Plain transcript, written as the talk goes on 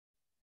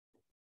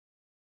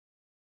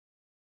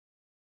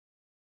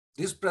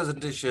This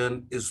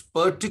presentation is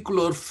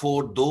particular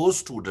for those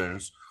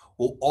students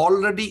who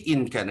already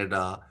in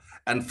Canada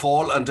and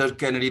fall under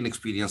Canadian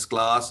experience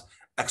class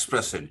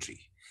express entry.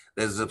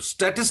 There's a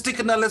statistic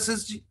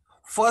analysis,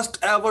 first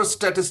ever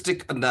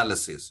statistic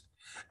analysis.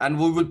 And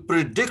we will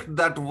predict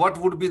that what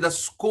would be the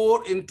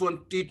score in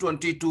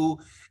 2022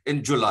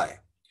 in July.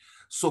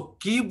 So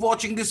keep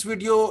watching this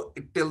video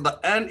till the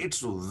end. It's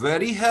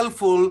very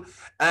helpful,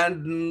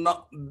 and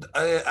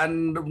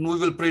we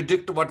will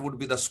predict what would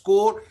be the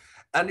score.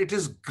 And it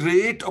is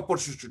great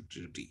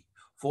opportunity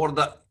for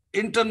the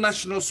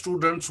international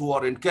students who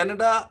are in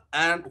Canada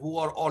and who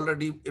are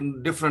already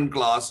in different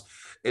class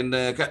in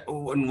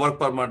work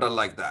permit or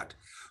like that.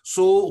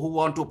 So who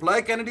want to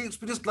apply Canadian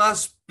experience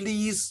class,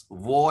 please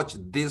watch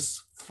this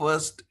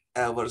first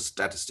ever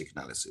statistic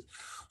analysis.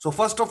 So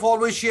first of all,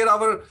 we share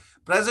our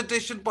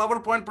presentation,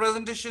 PowerPoint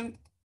presentation.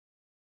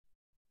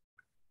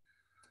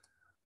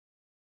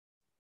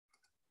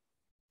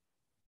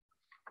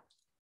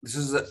 This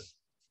is the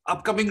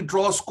upcoming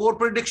draw score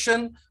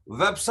prediction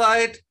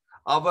website,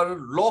 our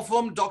law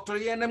firm, Dr.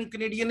 A&M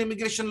Canadian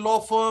Immigration Law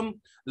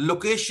Firm,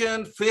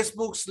 location,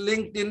 Facebook's,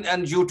 LinkedIn,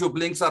 and YouTube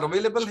links are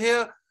available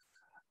here.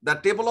 The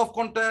table of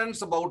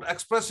contents about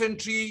express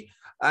entry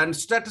and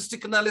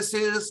statistic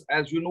analysis.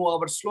 As you know,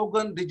 our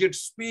slogan, Digit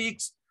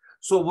Speaks.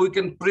 So we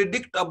can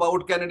predict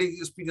about Canadian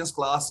experience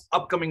class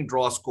upcoming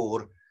draw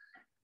score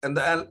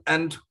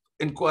and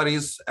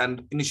inquiries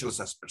and initial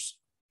assessments.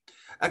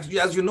 Actually,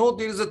 as you know,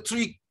 there is a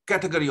three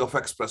category of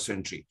express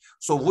entry.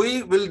 So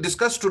we will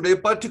discuss today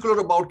particular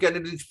about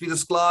Canadian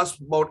experience class,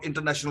 about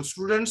international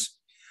students,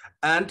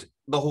 and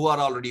the who are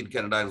already in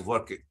Canada and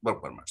work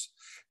permits.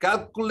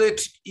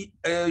 Calculate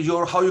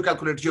how you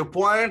calculate your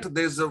point.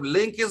 There's a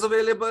link is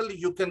available.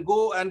 You can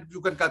go and you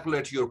can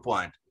calculate your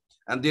point.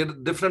 And there are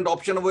different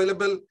options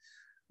available.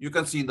 You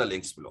can see the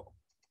links below.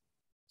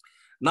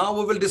 Now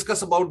we will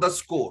discuss about the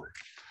score.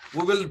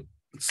 We will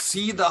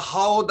see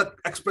how the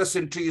express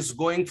entry is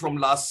going from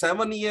last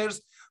 7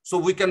 years. So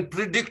we can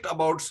predict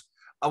about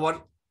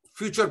our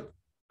future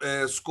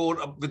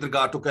score with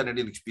regard to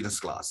Canadian experience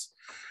class.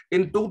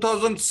 In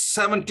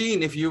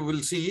 2017, if you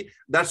will see,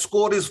 that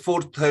score is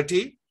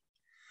 430.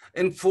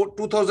 In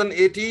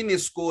 2018,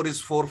 his score is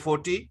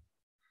 440.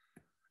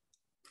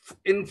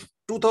 In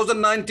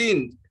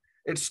 2019,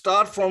 it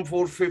starts from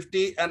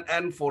 450 and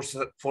end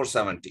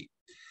 470.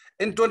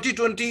 In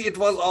 2020, it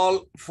was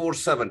all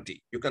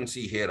 470. You can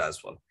see here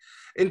as well.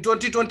 In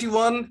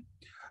 2021,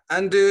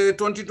 and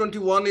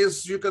 2021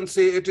 is, you can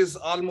say it is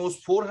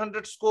almost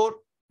 400 score.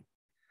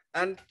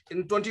 And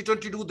in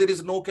 2022, there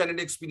is no Canadian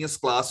experience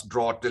class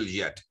draw till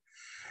yet.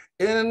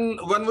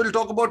 When we'll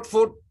talk about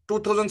for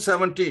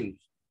 2017,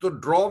 the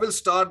draw will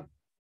start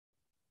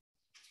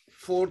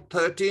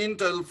 413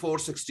 till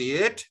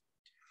 468.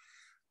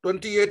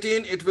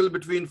 2018, it will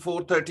between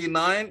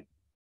 439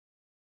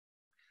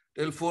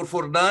 till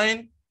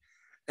 449.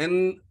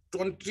 In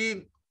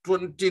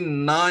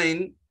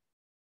 2029,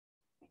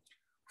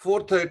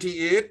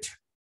 438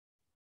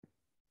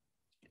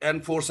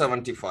 and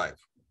 475.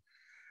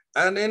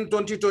 And in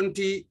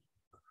 2020,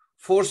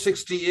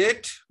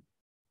 468,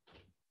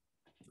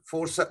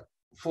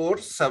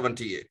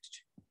 478.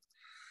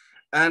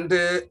 And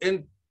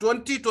in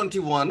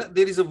 2021,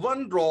 there is a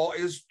one draw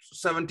is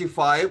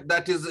 75.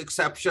 That is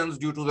exceptions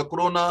due to the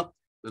corona.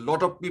 A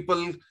lot of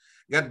people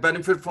get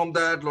benefit from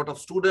that, a lot of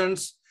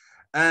students.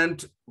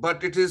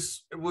 But it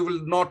is, we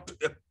will not,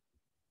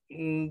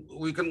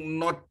 we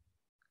cannot,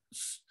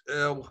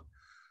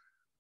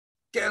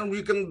 do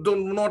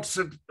not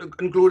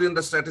include in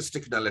the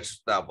statistic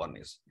analysis. That one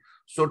is.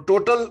 So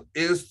total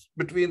is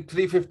between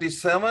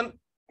 357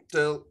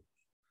 till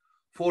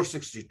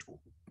 462.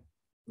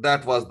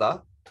 That was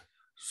the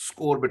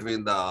score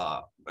between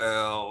the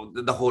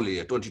whole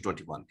year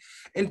 2021.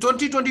 In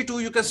 2022,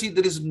 you can see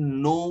there is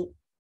no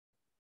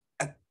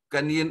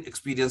Canadian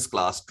experience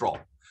class draw.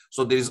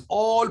 So there is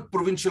all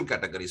provincial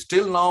categories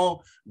till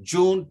now,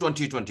 June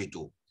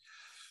 2022.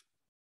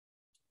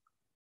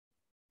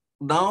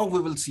 Now we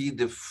will see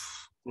the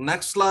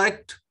next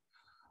slide.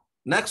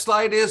 Next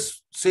slide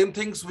is same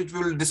things which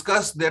we will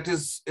discuss, that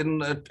is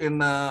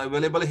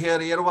available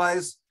here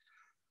year-wise.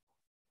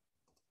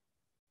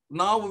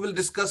 Now we will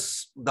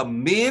discuss the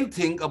main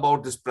thing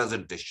about this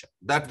presentation,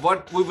 that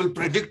what we will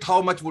predict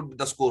how much would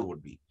the score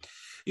would be.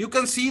 You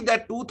can see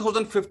that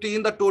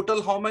 2015, the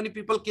total, how many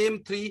people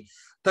came?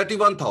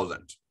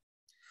 31,000.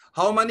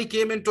 How many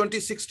came in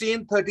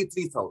 2016?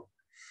 33,000.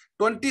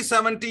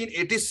 2017,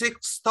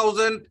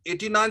 86,000,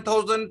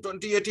 89,000,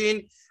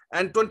 2018,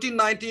 and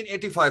 2019,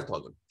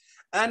 85,000.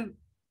 And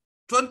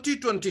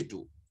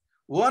 2022,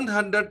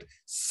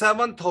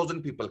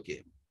 107,000 people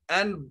came.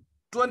 And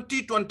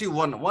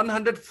 2021,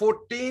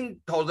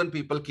 114,000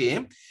 people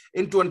came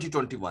in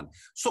 2021.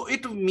 So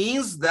it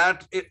means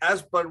that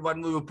as per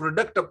when we will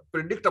predict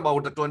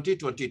about the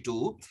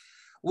 2022,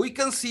 we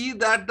can see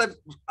that the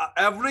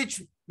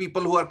average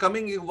people who are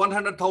coming,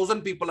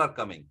 100,000 people are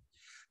coming.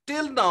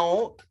 Till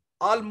now,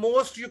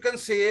 almost you can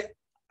say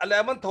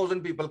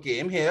 11,000 people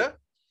came here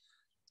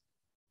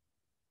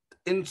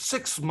in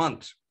 6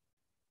 months.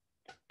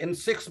 In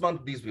 6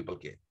 months, these people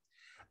came.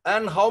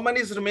 And how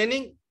many is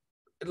remaining?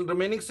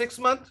 Remaining 6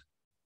 months?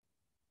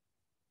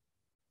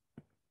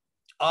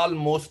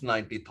 Almost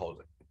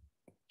 90,000.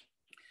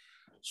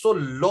 So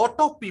lot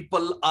of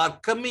people are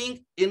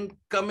coming in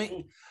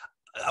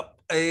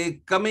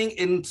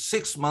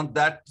 6 months.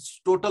 That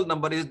total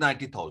number is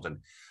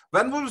 90,000.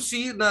 When we will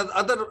see in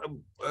other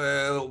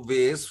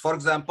ways, for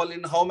example,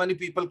 in how many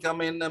people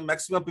come in,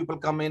 maximum people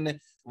come in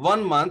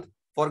 1 month.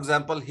 For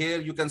example, here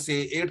you can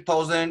say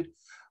 8,000.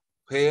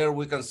 Here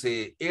we can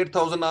say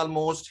 8,000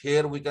 almost.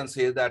 Here we can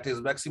say that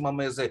his maximum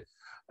is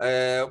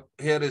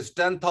here is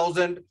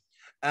 10,000.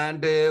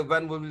 And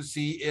when we will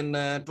see in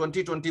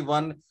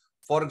 2021,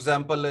 for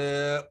example,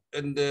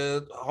 in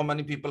how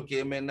many people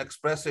came in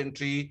express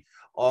entry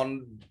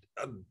on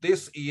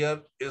this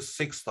year is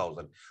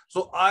 6,000.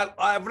 So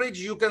average,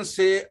 you can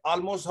say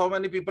almost how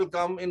many people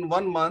come in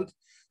 1 month,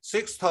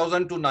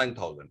 6,000 to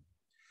 9,000.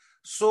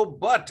 So,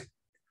 but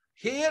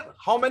here,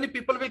 how many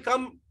people will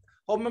come?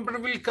 How many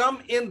people will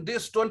come in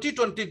this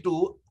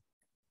 2022?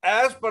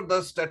 As per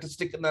the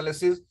statistic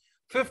analysis,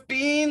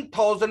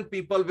 15,000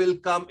 people will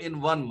come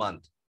in 1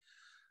 month.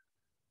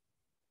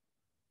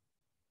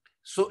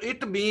 So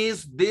it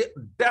means they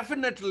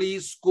definitely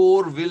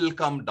score will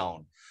come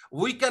down.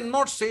 We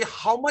cannot say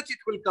how much it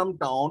will come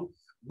down,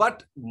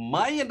 but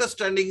my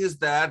understanding is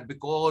that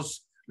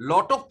because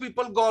lot of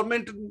people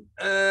government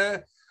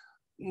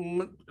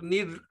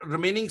need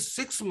remaining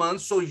 6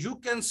 months, so you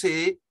can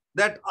say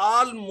that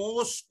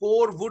almost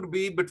score would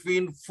be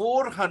between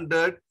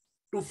 400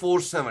 to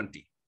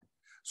 470.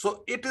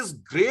 So it is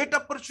great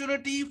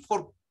opportunity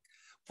for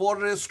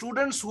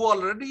students who are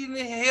already in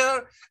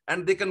here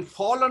and they can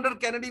fall under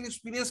Canadian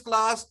experience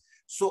class.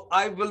 So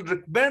I will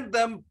recommend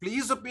them,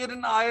 please appear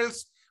in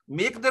IELTS,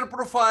 make their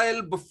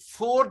profile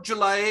before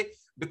July,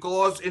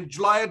 because in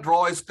July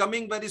draw is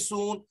coming very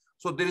soon.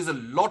 So there is a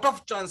lot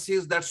of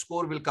chances that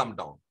score will come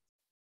down.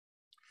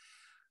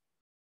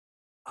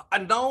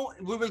 And now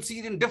we will see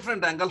in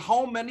different angle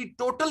how many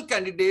total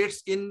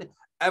candidates in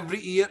every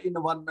year in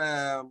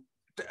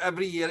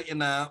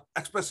a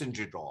express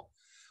entry draw.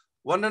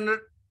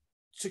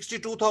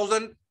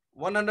 162,000,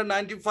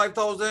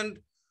 195,000,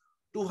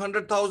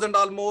 200,000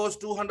 almost,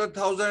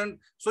 200,000.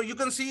 So you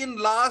can see in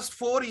last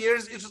 4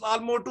 years, it's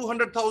almost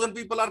 200,000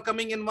 people are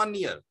coming in 1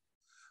 year.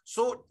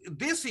 So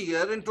this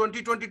year in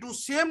 2022,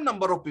 same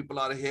number of people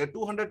are here,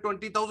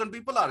 220,000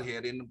 people are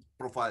here in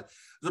profile.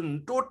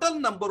 The total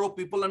number of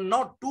people are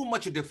not too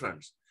much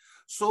difference.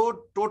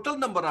 So total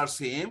number are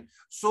same.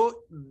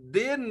 So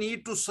they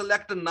need to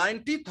select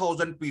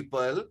 90,000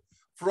 people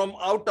from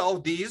out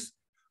of these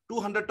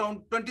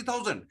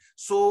 220,000.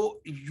 So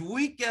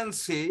we can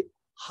say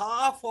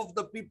half of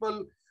the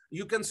people,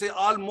 you can say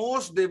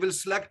almost they will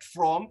select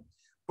from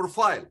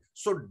profile.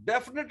 So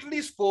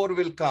definitely score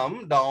will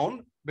come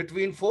down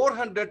between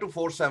 400 to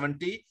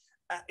 470.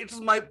 It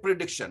is my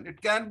prediction. It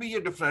can be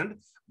a different,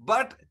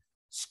 but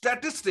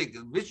statistic,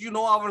 which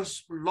our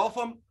law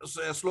firm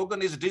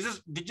slogan is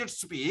digit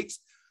speaks.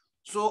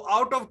 So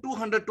out of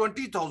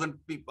 220,000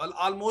 people,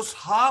 almost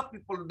half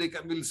people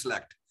will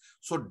select.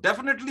 So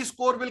definitely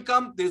score will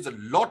come. There's a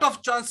lot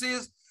of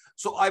chances.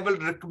 So I will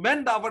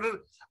recommend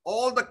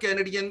all the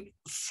Canadian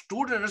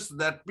students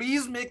that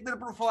please make their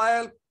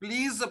profile,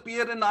 please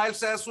appear in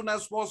IELTS as soon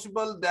as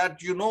possible,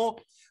 that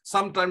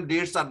sometimes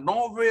dates are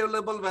not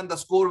available when the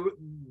score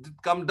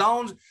come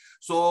down.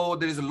 So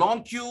there is a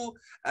long queue,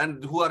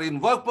 and who are in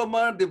work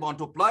permit, they want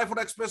to apply for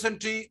express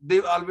entry. They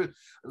always,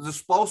 the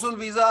spousal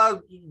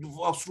visa,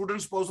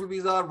 student spousal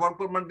visa, work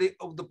permit,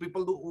 of the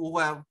people who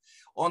have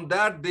on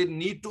that, they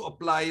need to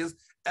apply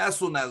as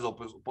soon as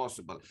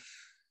possible.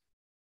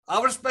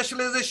 Our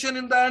specialization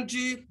in the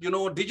NG,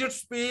 digit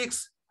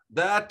speaks,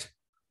 that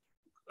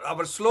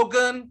our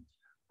slogan,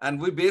 and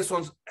we base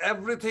on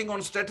everything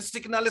on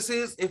statistic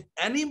analysis. If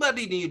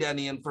anybody need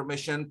any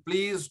information,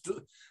 please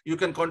you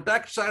can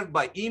contact us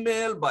by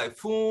email, by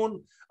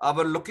phone.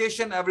 Our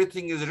location,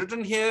 everything is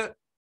written here.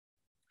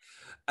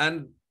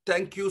 And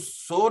thank you,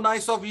 so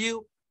nice of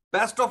you.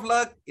 Best of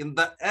luck. In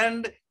the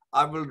end,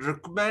 I will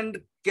recommend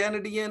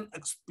Canadian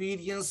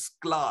experience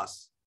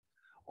class.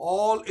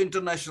 All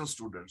international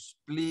students,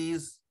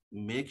 please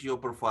make your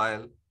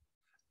profile,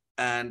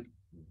 and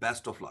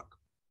best of luck.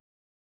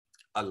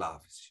 Allah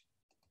Hafiz.